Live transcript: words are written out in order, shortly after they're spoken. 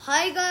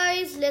Hi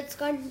guys, let's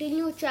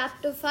continue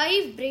chapter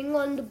 5, Bring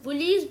on the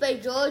Bullies by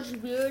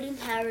George Beard and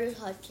Harold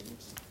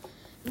Hutchins.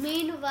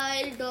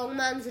 Meanwhile,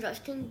 Dogman's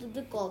rushing to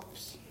the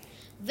cops.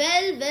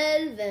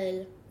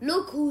 Well,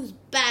 look who's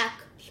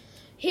back.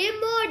 Hey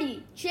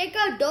Morty, check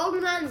out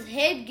Dogman's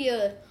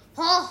headgear.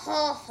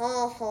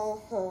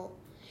 Ha.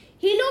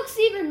 He looks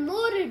even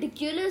more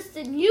ridiculous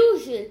than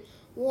usual.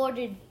 What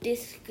a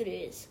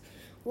disgrace.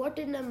 What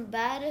an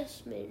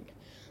embarrassment.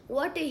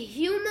 What a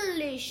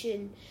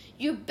humiliation.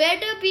 You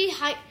better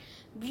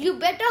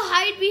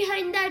hide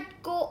behind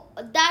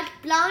that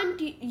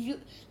plant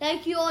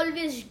like you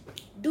always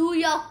do,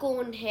 your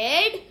cone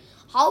head.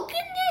 How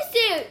can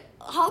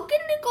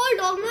they call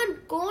Dogman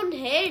cone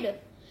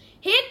head?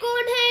 Hey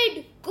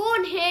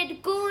cone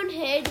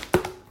head.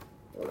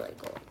 Oh my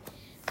god.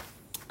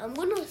 I'm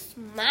gonna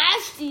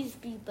smash these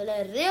people.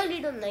 I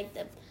really don't like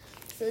them.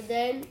 So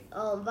then,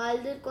 while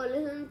they're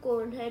calling him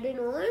Conehead and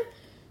all,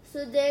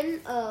 so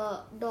then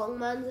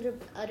Dogman's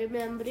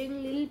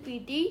remembering Lil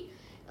Petey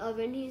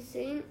when he's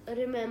saying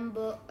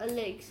remember,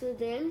 so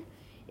then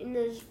in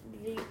his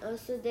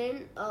so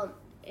then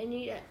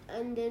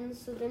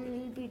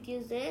Lil Petey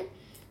is there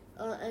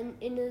and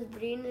in his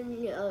brain, and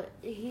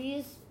he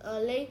is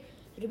like,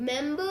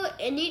 remember,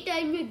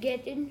 anytime you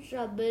get in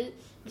trouble,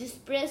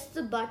 just press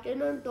the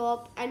button on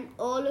top and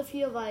all of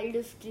your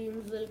wildest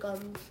dreams will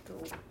come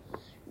true.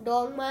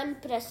 Dogman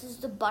presses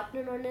the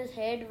button on his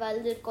head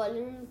while they're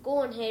calling him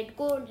Conehead.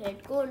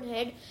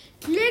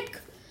 Click,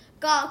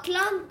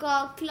 clunk,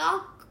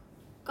 clock,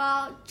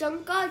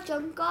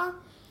 chunka,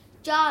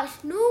 cha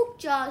snook,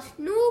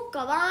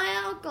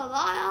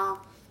 kawaya,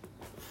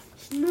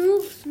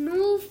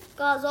 snoof,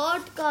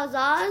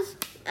 kazaz,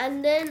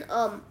 and then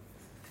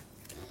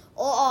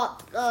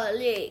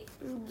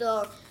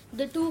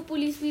the two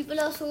police people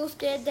are so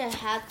scared their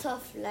hats are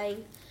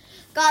flying.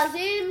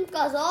 Kazim,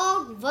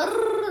 Kazok,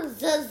 Vrr,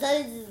 Zaz,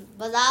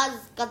 Bazaz,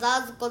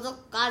 Kazaz, Kozok,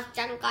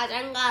 Kachang,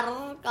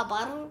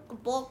 Kabar,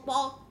 Pok,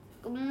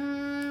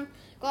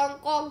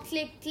 Kong,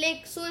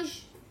 click,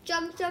 swish,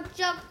 chunk,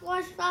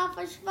 washfa,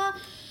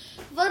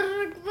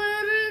 Vrr,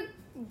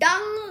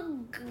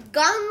 Dung,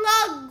 Ganga,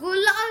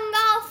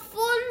 Gulanga,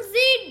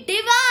 Funzi,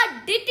 Diva,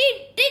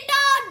 Dita,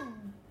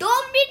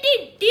 Domiti,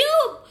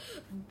 Tube,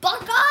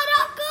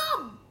 Bakaraka,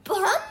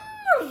 Bham,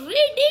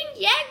 Reading,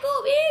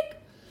 Yakovic.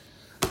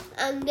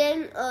 And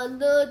then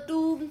the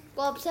two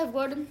cops have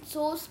gotten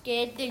so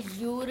scared their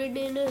urine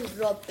is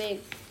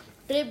dropping.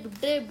 Drip.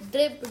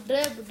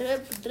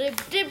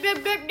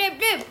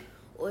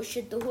 Oh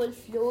shit, the whole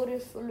floor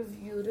is full of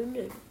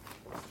urine.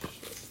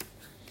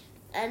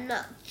 And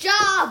now,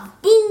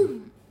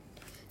 boom!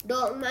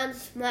 Dogman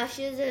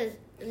smashes his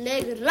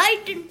leg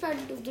right in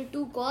front of the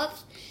two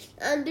cops,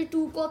 and the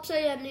two cops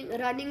are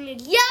running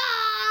like,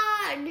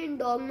 yeah! And then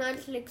Dogman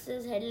flicks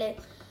his head like,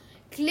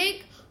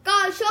 click,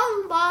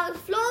 kashong, ball,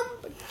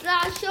 flump,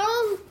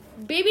 trashong,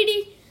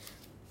 bibidi,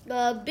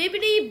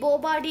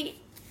 bobadi,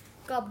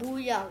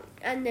 kabuya.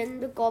 And then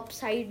the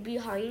cops hide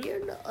behind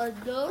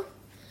the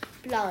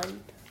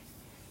plant.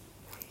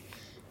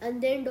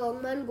 And then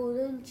Dogman goes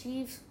in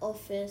Chief's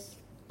office.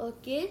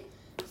 Okay,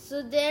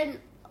 so then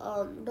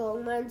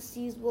Dogman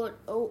sees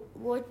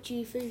what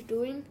Chief is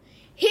doing.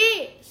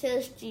 Hey,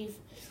 says Chief.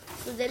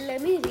 So then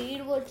let me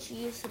read what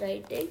Chief's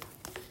writing.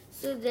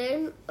 So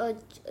then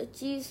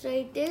Chief's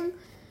writing,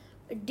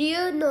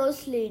 dear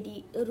nurse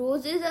lady,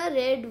 roses are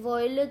red,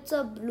 violets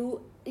are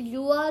blue.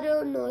 You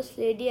are a nurse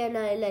lady and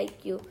I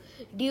like you.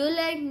 Do you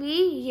like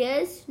me?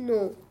 Yes,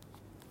 no.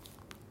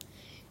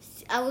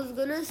 I was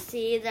gonna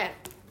say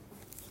that.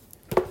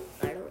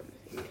 I don't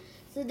know.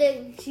 So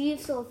then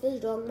Chief's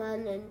office,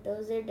 Dogman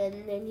enters it,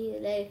 and then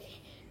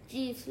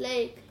Chief's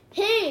like,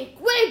 hey,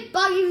 quit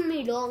bugging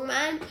me,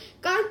 Dogman.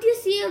 Can't you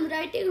see I'm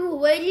writing a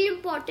very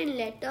important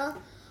letter?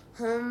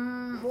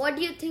 What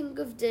do you think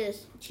of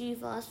this?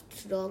 Chief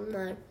asks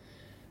Dogman.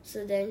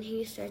 So then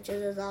he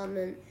stretches his arm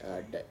and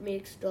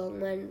makes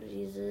Dogman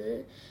read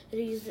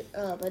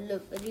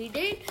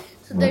it.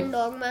 So then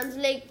Dogman's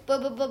like,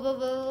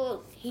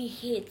 he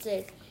hates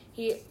it.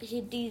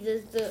 He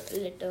teases the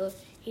letter.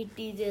 He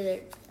teases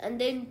it. And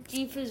then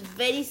Chief is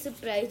very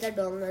surprised that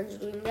Dogman's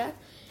doing that.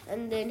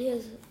 And then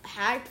his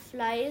hat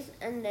flies,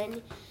 and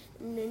then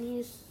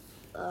he's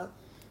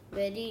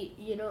very,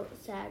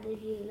 sad, and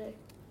he's like,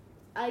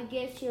 I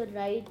guess you're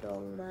right,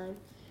 Dogman.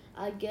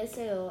 I guess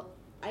I'll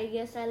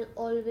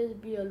always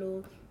be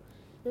alone.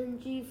 Then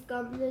Chief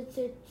comes and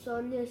sits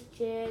on his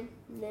chair.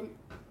 Then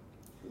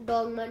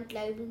Dogman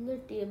climbs on the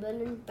table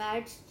and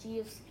pats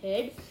Chief's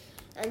head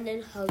and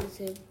then hugs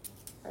him.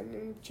 And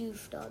then Chief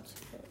starts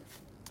crying.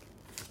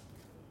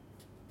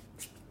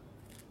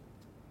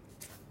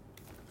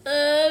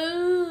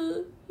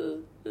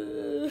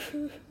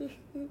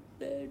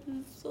 That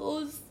is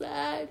so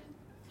sad.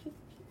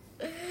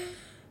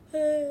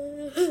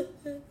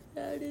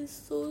 That is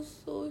so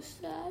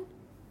sad.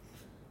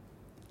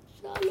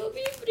 Shall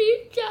we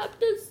read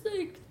chapter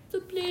 6, the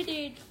play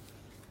date?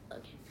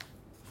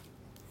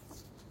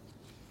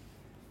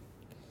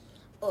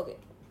 Okay,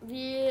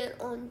 we're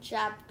on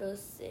chapter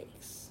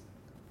 6.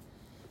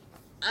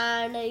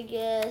 And I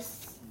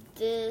guess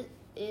this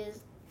is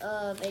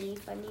a very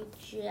funny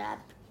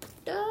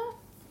chapter.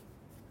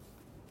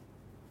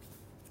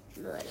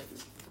 No, I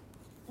don't.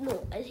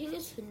 No, I think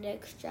it's the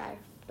next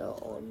chapter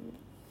on.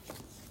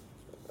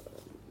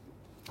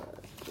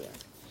 Yeah.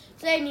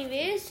 So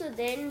anyway, so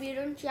then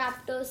we're on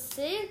chapter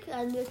 6,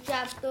 and the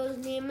chapter's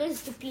name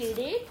is the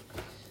Playdate.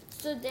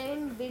 So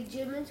then Big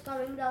Jim is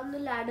coming down the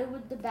ladder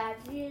with the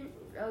battery,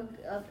 and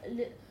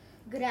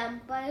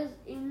Grandpa is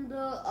in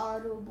the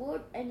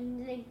robot, and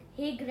he's like,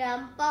 "Hey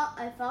Grandpa,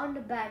 I found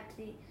a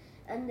battery."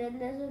 And then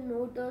there's a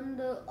note on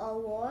the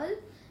wall,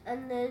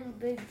 and then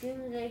Big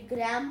Jim is like,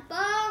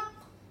 "Grandpa,"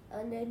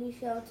 and then he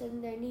shouts,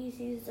 and then he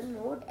sees the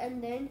note,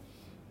 and then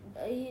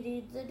he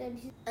reads it,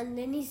 and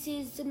then he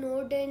sees the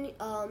note, and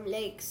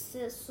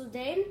so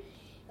then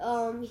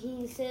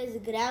he says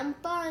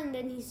Grandpa, and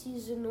then he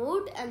sees the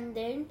note, and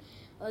then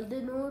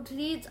the note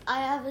reads,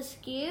 "I have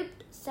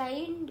escaped,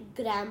 signed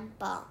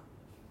Grandpa."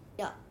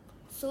 Yeah,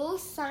 so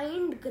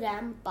signed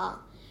Grandpa.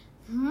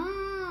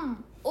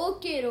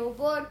 Okay,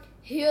 robot,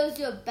 here's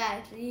your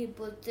battery. He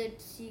puts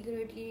it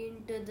secretly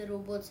into the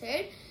robot's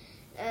head,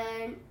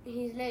 and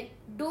he's like,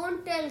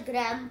 "Don't tell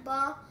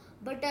Grandpa,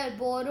 but I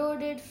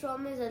borrowed it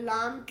from his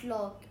alarm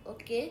clock,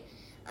 okay?"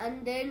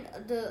 And then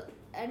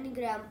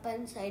Grandpa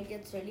inside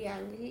gets really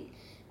angry,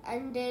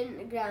 and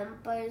then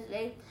Grandpa is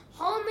like,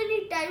 "How many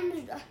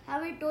times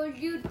have I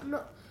told you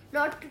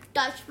not to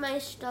touch my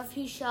stuff?"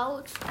 he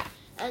shouts.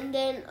 And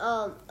then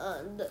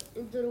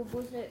the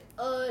robot's like,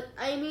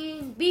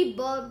 Beep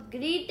Bob,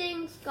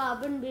 greetings,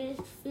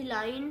 carbon-based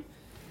feline.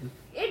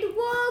 It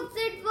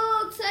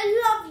works, I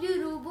love you,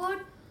 robot.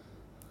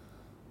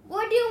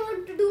 What do you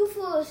want to do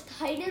first?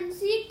 Hide and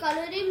seek,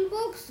 coloring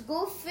books,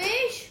 go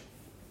fish?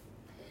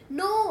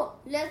 No,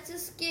 let's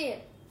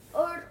escape.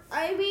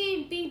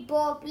 Beep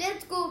Bob,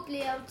 let's go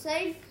play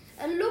outside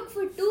and look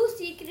for 2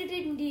 secret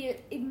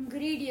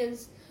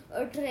ingredients.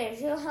 A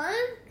treasure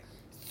hunt?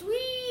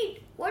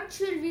 Sweet! What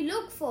shall we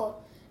look for?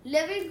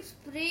 Living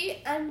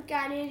spray and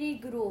canary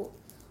grove.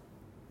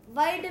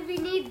 Why do we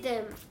need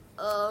them?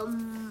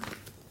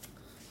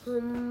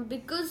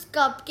 Because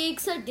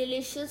cupcakes are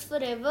delicious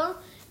forever.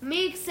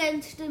 Makes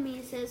sense to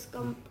me, says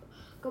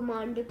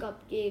Commander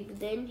Cupcake.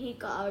 Then he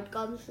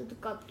comes to the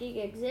cupcake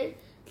exit,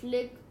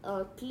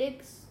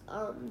 clicks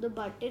the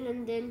button,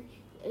 and then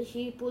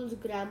he pulls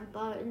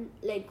Grandpa in,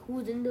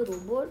 who's in the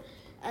robot,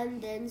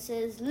 and then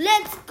says,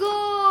 "Let's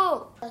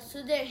go!"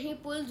 So then he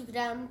pulls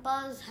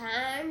Grandpa's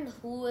hand,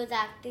 who is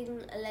acting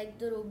like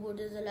the robot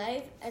is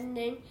alive, and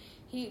then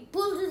he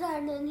pulls his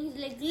hand and he's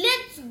like,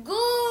 "Let's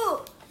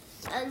go!"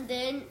 And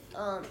then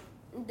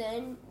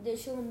they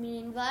show,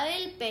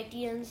 meanwhile,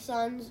 Petey and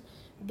Son's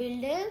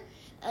building,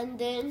 and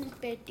then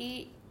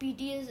Petey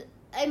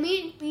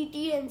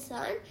and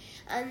Son,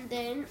 and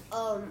then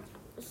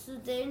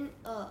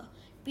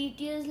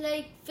Petey is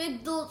like,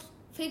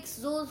 fix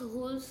those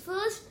holes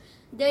first,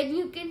 then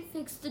you can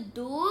fix the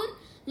door.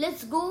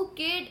 Let's go,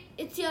 kid.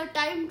 It's your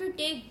time to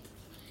take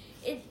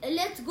it.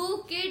 Let's go,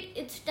 kid.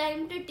 It's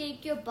time to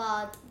take your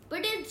bath.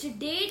 But it's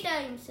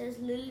daytime, says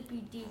little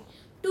Petey.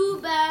 Too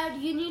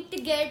bad. You need to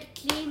get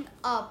cleaned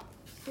up,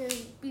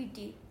 says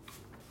Petey.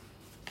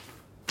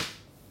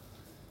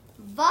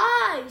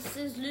 Why?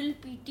 Says little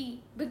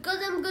Petey. Because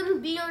I'm gonna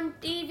be on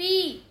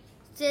TV,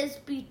 says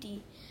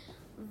Petey.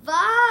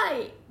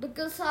 Why?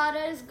 Because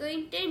Sarah is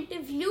going to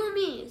interview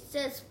me,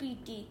 says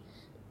Petey.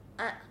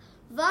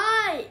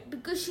 Why?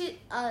 Because she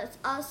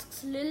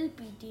asks little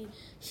Petey.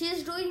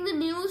 She's doing a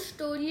news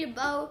story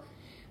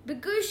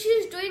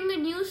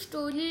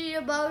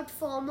about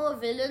former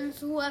villains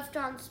who have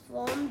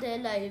transformed their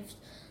lives.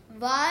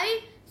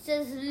 Why?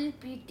 Says little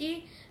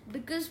Petey.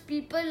 Because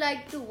people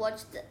like to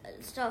watch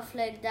stuff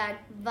like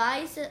that.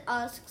 Why?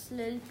 Asks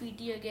little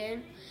Petey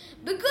again.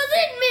 Because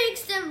it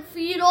makes them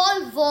feel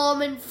all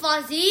warm and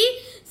fuzzy,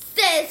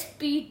 says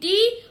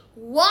Petey.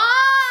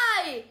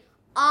 Why?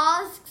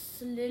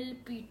 Asks little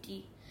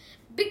Petey.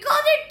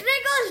 Because it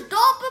triggers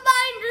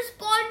dopamine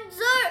responders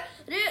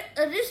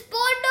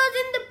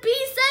in the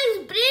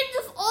pea-sized brains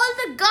of all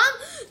the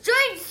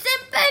gum-chewing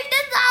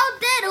simpletons out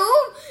there who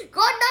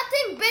got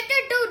nothing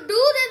better to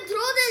do than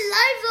throw their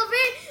lives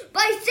away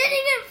by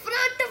sitting in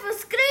front of a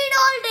screen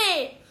all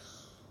day.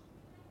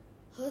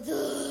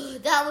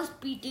 That was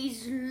Petey's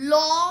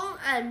long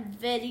and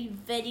very,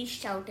 very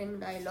shouting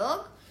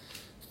dialogue.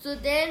 So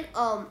then,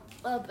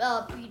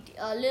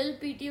 little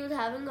Petey was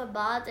having a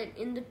bath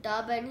in the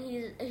tub, and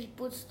he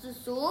puts the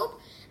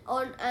soap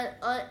on,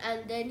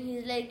 and then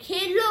he's like,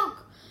 "Hey,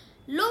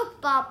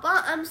 look,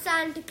 Papa, I'm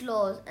Santa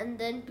Claus." And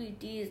then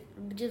Petey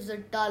gives a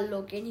dull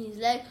look, and he's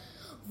like,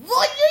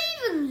 "Were you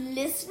even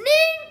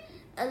listening?"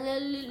 And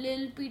then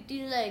little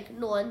Petey is like,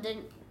 "No." And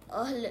then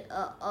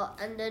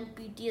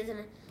Petey is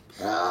like,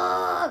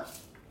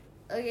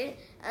 okay,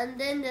 and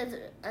then there's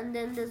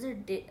a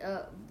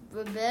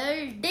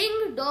bell,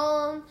 ding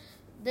dong.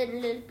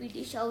 Then little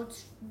Petey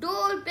shouts,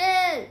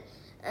 "Doorbell!"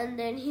 And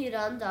then he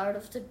runs out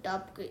of the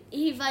tub.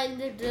 He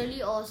finds it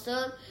really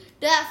awesome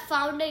to have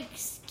found an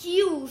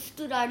excuse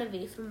to run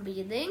away from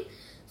bathing.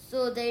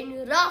 So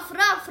then rough,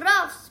 rough,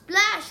 rough,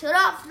 splash,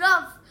 rough,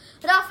 rough,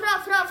 rough,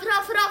 rough, rough,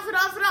 rough, rough,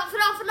 rough, rough,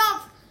 rough,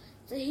 rough.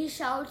 So he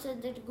shouts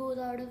and then goes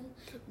out of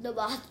the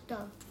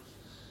bathtub.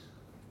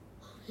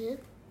 Okay.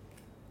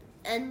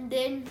 And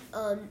then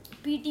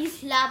PT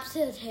slaps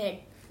his head.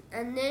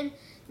 And then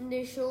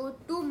they show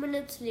 2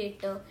 minutes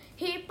later.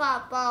 Hey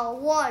Papa,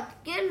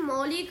 what? Can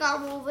Molly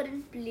come over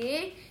and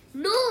play?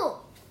 No.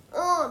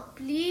 Oh,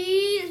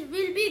 please,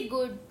 we'll be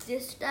good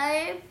this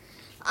time.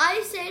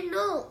 I said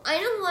no. I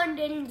don't want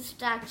any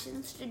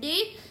distractions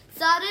today.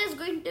 Sarah is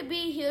going to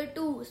be here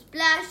too.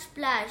 Splash,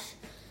 splash.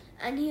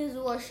 And he is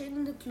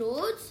washing the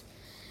clothes.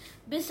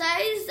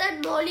 Besides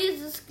that, Molly is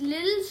this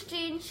little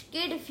strange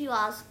kid, if you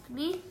ask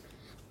me.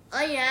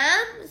 I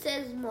am,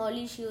 says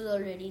Molly. She was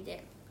already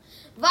there.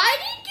 Why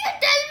didn't you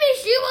tell me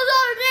she was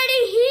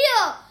already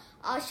here?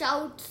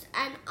 Shouts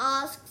and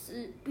asks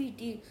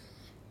PT.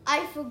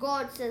 I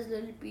forgot, says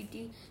little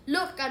PT.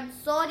 Look, I'm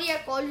sorry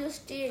I called you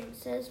strange,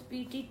 says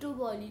PT to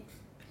Molly.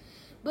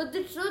 But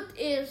the truth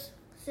is,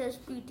 says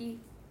PT,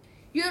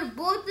 you're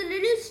both a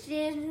little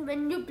strange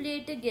when you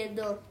play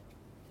together.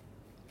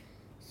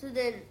 So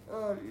then,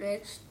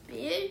 next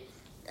page.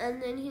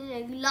 And then he's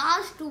like,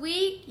 last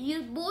week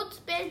you both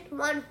spent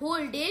one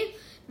whole day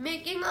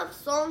making up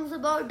songs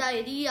about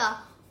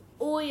diarrhea.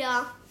 Oh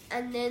yeah.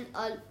 And then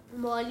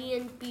Molly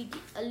and PT,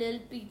 a little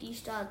PT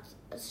start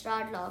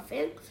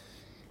laughing.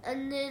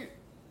 And then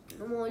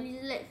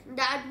Molly's like,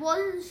 that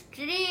wasn't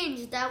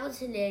strange, that was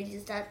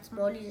hilarious. That's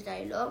Molly's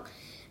dialogue.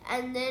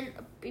 And then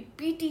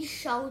PT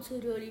shouts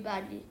really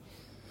badly,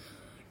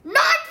 not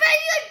when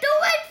you do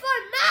it for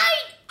 9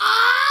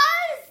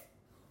 hours!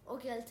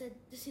 Okay,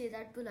 I'll say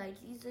that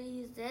politely. So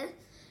he's there.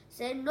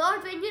 Said,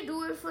 not when you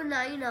do it for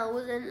 9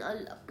 hours. And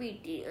a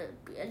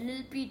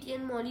little PT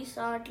and Molly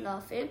start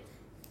laughing.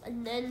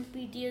 And then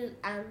PT is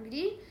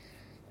angry.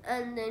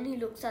 And then he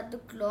looks at the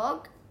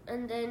clock.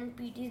 And then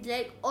PT is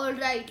like,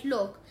 alright,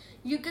 look.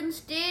 You can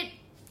stay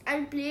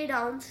and play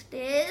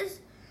downstairs.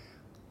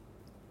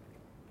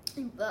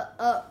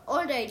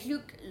 Alright,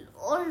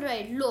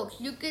 look.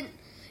 You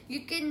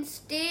can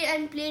stay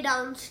and play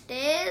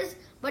downstairs,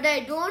 but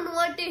I don't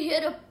want to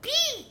hear a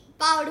peep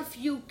out of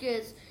you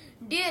kids.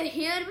 Do you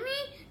hear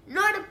me?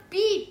 Not a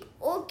peep.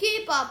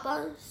 Okay,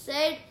 Papa,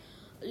 said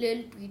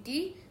little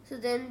PT. So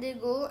then they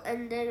go,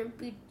 and then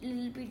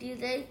little PT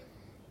is like,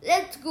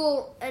 let's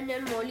go. And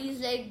then Molly is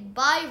like,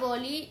 bye,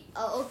 Wally.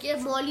 Okay,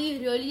 Molly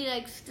really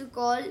likes to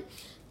call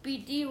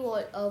PT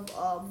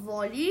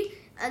Wally.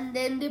 And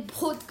then they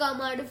both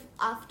come out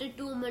after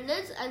 2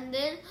 minutes, and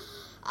then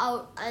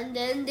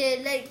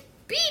they're like,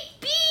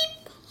 beep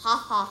beep, ha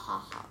ha ha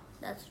ha.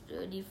 That's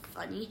really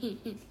funny.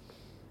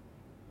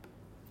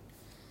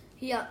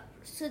 Yeah.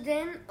 So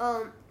then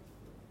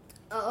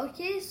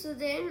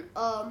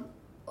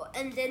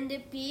and then they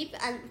peep,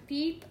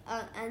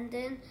 and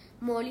then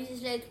Molly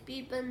is like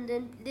peep, and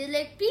then they're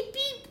like peep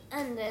peep,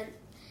 and then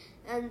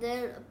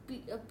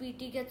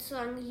PT gets so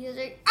angry. He's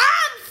like,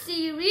 I'm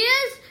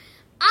serious.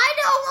 I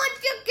don't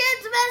want your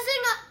kids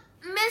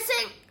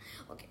messing.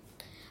 Okay.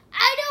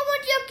 I don't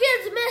want your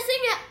kids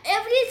messing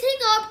everything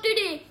up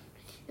today.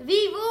 We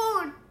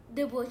won't.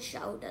 They both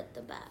shout at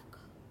the back.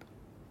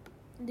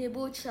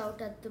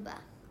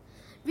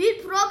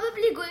 We're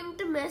probably going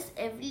to mess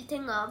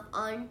everything up,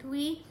 aren't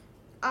we?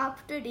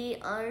 Up today,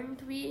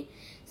 aren't we?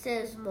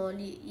 Says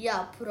Molly.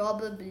 Yeah,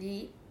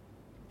 probably.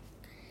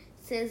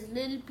 Says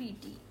Lil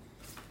PT.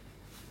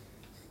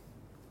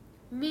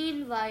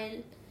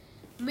 Meanwhile,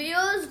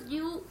 Mayor's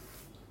new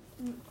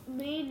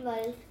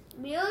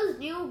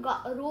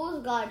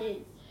rose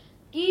garden.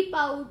 Keep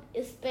out,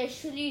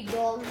 especially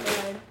dog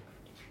man.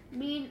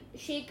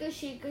 Shaker,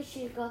 shaker,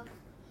 shaker.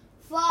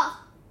 Fa!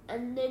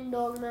 And then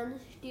Dogman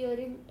is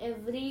tearing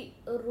every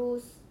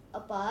rose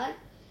apart.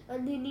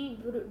 And then he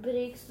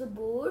breaks the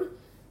board.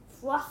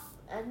 Fa!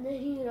 And then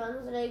he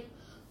runs like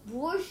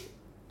whoosh.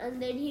 And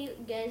then he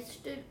gets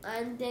it.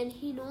 And then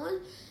he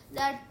knows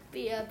that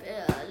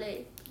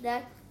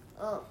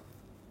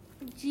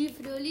Chief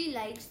really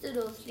likes the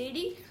rose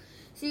lady.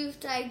 She's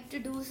trying to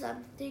do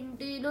something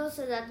to,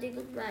 so that they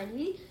could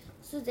marry.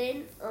 So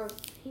then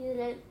he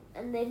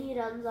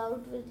runs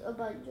out with a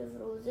bunch of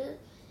roses,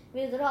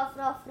 with ruff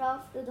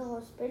to the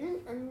hospital,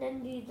 and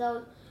then leaves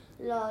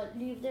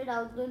it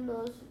out the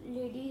nurse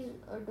lady's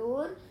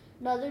door,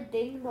 does a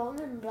ding dong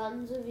and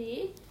runs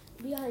away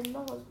behind the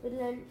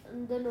hospital,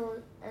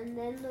 and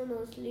then the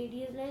nurse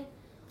lady is like,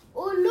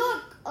 oh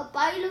look, a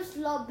pile of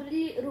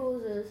slobbery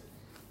roses.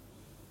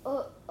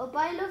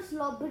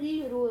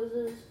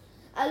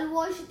 I'll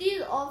wash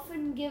these off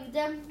and give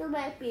them to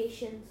my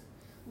patients.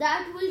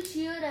 That will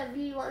cheer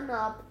everyone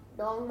up.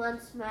 Dogman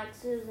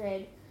smacks his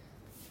head.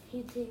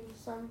 He thinks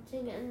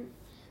something, and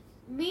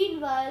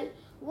meanwhile,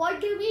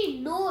 what do you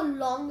mean no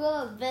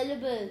longer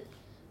available?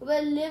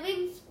 Well,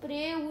 living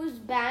spray was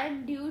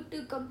banned due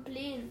to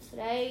complaints,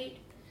 right?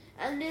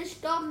 And they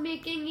stopped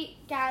making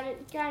cattle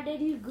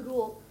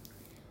grow.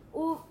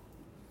 Oh,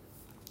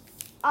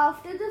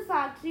 after the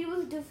factory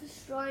was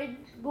destroyed,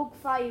 book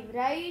 5,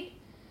 right?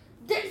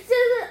 This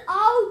is an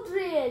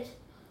outrage.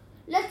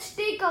 Let's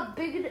take a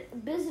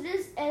big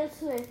business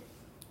elsewhere.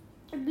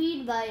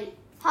 Meanwhile,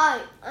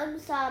 hi, I'm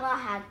Sarah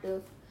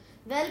Hatter.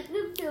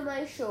 Welcome to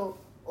my show.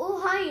 Oh,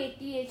 hi,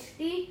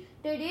 ATHT.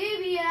 Today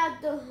we are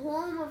at the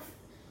home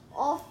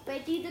of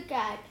Petty the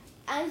cat.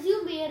 As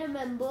you may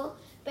remember,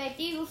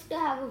 Petty used to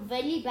have a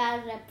very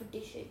bad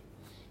reputation.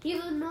 He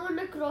was known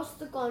across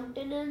the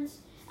continents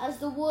as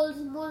the world's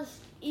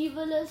most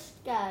evilest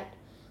cat.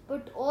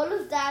 But all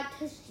of that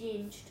has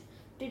changed.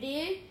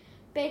 Today,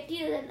 Petty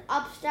is an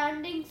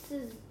upstanding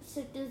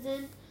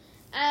citizen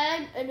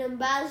and an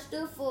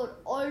ambassador for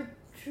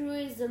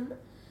altruism.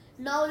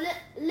 Now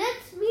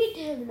let's meet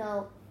him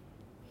now.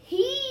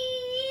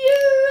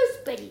 Here's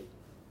Petty.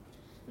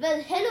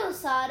 Well, hello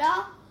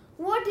Sarah.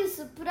 What a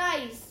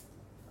surprise.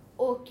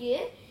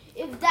 Okay,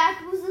 if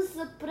that was a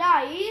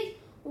surprise,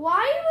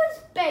 why was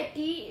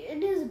Petty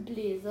in his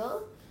blazer?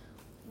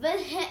 Well,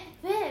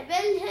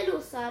 hello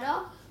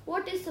Sarah.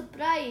 What a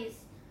surprise.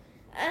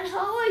 And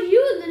how are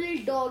you,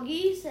 little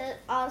doggy?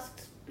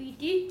 Asks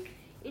Petey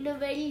in a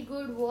very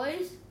good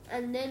voice.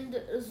 And then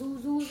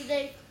Zuzu's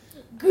like,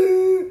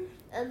 grrr.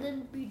 And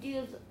then Petey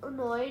is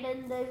annoyed.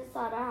 And then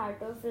Sarah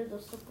Hatter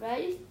feels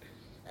surprised.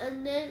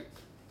 And then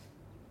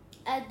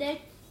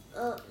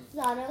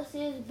Sarah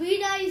says, be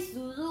nice,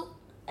 Zuzu.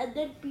 And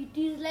then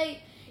Petey is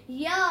like,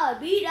 yeah,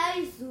 be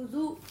nice,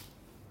 Zuzu.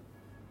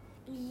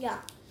 Yeah.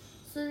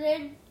 So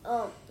then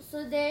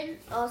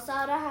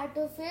Sarah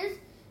Hatter says,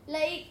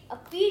 like,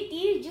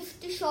 Petey,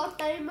 just a short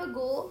time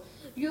ago,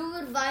 you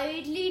were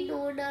widely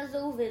known as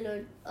a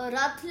villain, a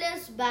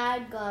ruthless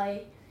bad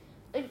guy,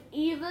 an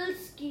evil,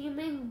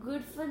 scheming,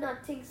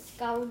 good-for-nothing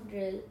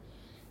scoundrel.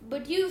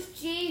 But you've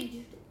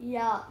changed.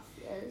 Yeah,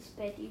 says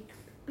Petty.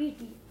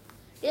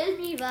 Tell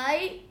me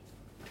why.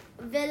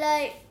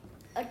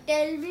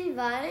 Tell me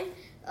why,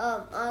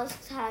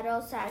 asks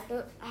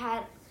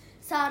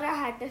Sarah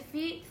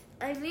Hatterfield.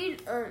 I mean,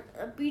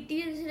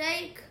 Petey is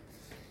like,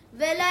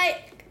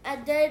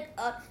 and then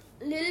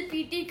little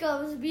Petey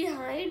comes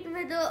behind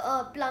with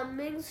a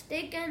plumbing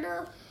stick and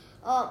a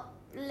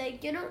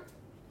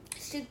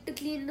stick to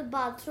clean the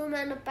bathroom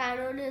and a pan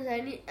on his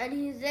head, and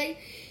he's like,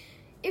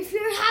 if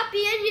you're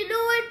happy and you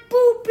know it,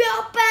 poop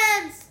your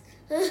pants.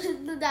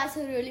 That's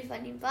a really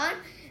funny part.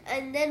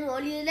 And then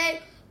Molly is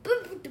like,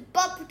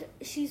 pop,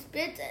 she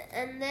spits,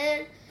 and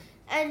then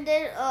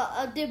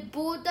they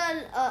both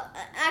are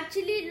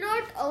actually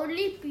not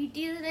only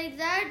Petey is like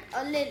that,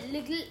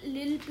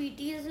 little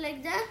Petey is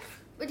like that,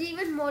 but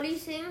even Molly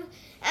sings,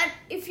 and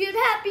if you're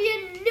happy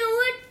and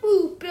know it,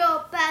 poop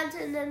your pants.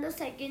 And then the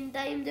second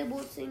time they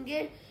both sing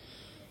it,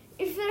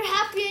 if you're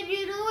happy and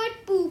you know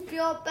it, poop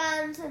your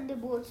pants, and they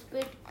both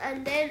spit.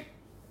 And then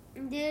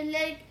they're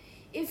like,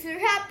 if you're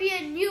happy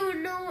and you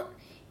know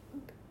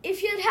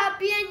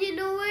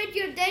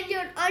it, then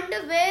your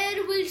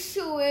underwear will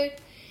show it.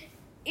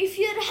 If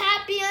you're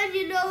happy and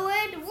you know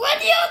it,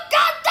 will you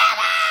cut that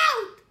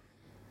out?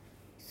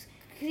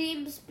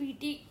 Screams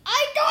Petey.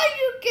 I told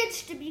you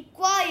kids to be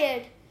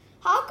quiet.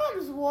 How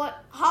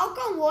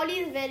come Wally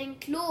is wearing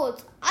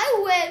clothes?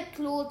 I wear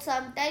clothes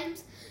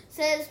sometimes,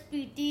 says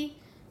Petey.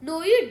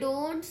 No, you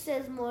don't,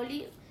 says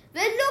Molly.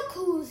 Well, look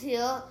who's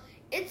here.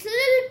 It's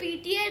little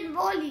Petey and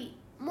Molly.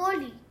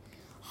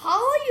 How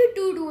are you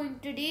two doing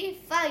today?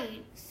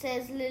 Fine,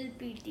 says little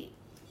Petey.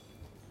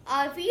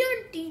 Are we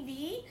on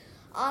TV?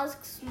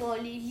 Asks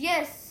Molly.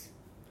 Yes.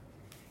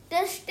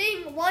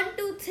 Testing 1,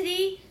 2,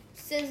 3,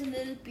 says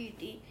little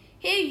Petey.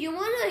 Hey, you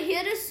wanna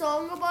hear a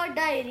song about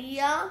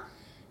diarrhea?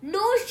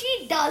 No,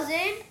 she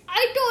doesn't.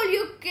 I told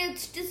you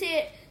kids to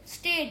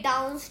stay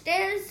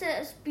downstairs,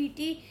 says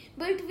Petey,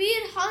 but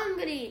we're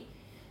hungry.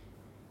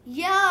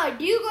 Yeah,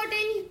 do you got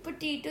any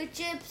potato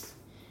chips?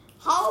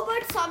 How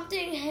about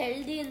something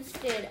healthy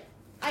instead?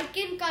 I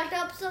can cut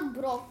up some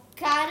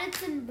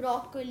carrots and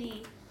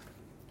broccoli.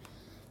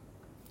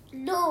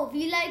 No,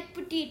 we like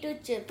potato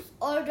chips.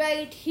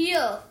 Alright,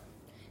 here.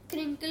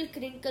 Crinkle,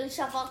 crinkle,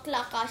 shaka,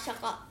 clacka,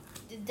 shaka.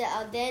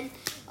 Then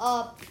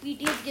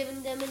Petey is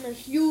giving them in a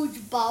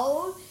huge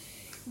bowl.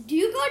 Do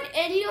you got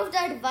any of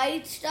that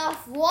white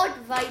stuff? What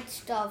white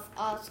stuff?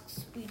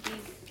 Asks Petey.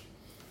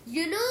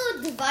 You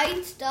know the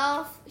white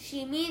stuff?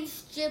 She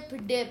means chip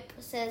dip,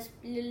 says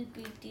little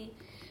Petey.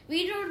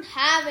 We don't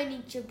have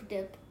any chip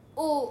dip.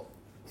 Oh,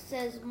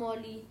 says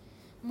Molly.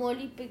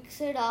 Molly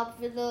picks it up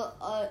with a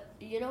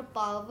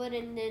power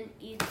and then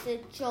eats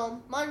it.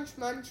 Chomp, munch,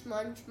 munch,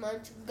 munch,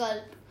 munch,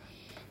 gulp.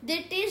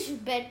 They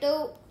taste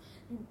better.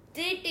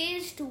 They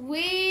taste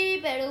way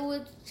better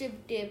with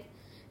chip dip.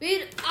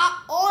 We're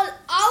all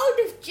out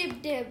of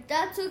chip dip.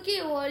 That's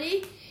okay,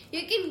 Wally.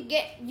 You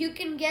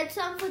can get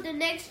some for the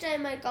next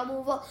time I come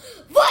over.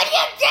 Will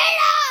you get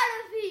out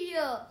of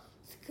here?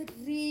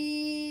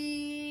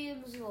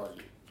 Screams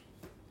Wally.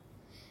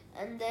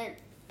 And then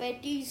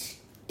Petey's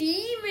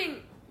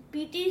steaming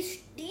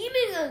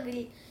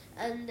ugly.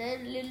 And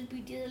then little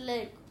Petey is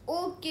like,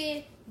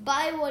 okay,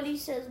 bye Wally,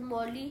 says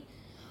Molly.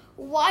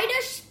 Why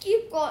does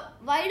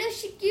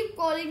she keep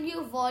calling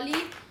you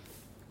Wally?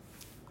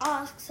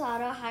 Asks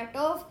Sarah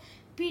Hattoff.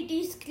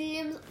 Petey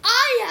screams,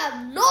 I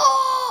have no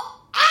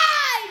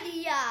idea.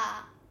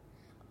 भैया.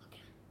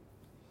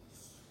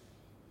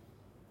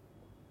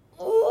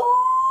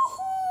 Oh,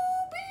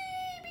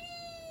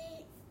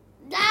 baby!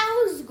 That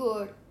was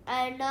good.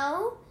 And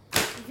now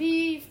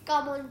we've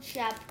come on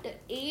chapter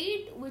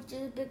 8, which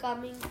is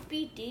becoming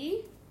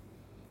PT.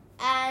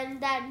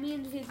 And that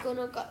means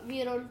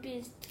we're on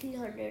page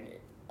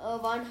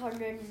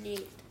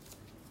 108.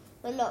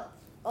 Well,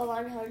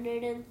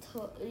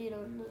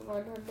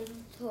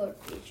 103rd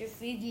page. If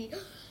we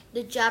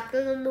the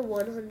chapter on the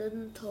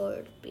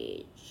 103rd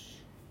page.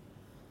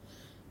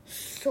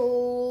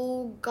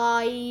 So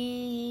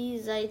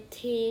guys, I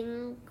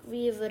think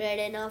we've read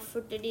enough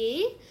for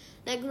today.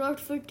 Like not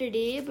for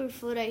today, but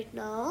for right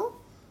now.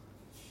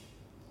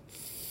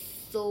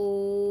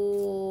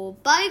 So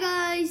bye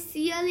guys.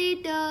 See ya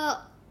later.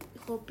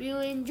 Hope you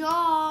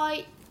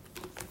enjoy.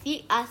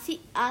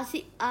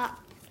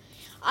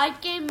 I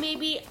can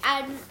maybe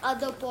add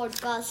another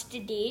podcast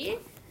today.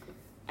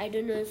 I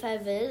don't know if I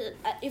will.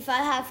 If I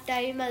have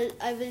time,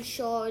 I will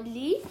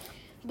surely.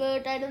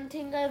 But I don't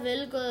think I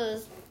will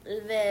because,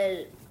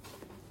 well,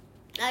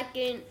 I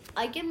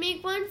can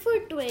make one for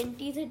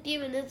 20-30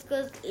 minutes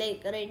because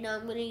like right now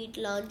I'm going to eat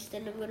lunch,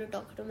 then I'm going to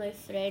talk to my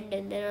friend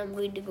and then I'm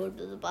going to go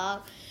to the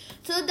park.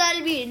 So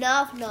that'll be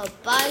enough now.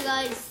 Bye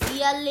guys. See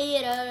ya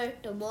later.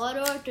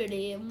 Tomorrow or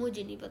today.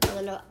 मुझे नहीं पता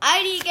मतलब.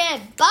 ID के.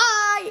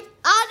 Bye.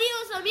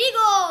 Adios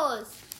amigos.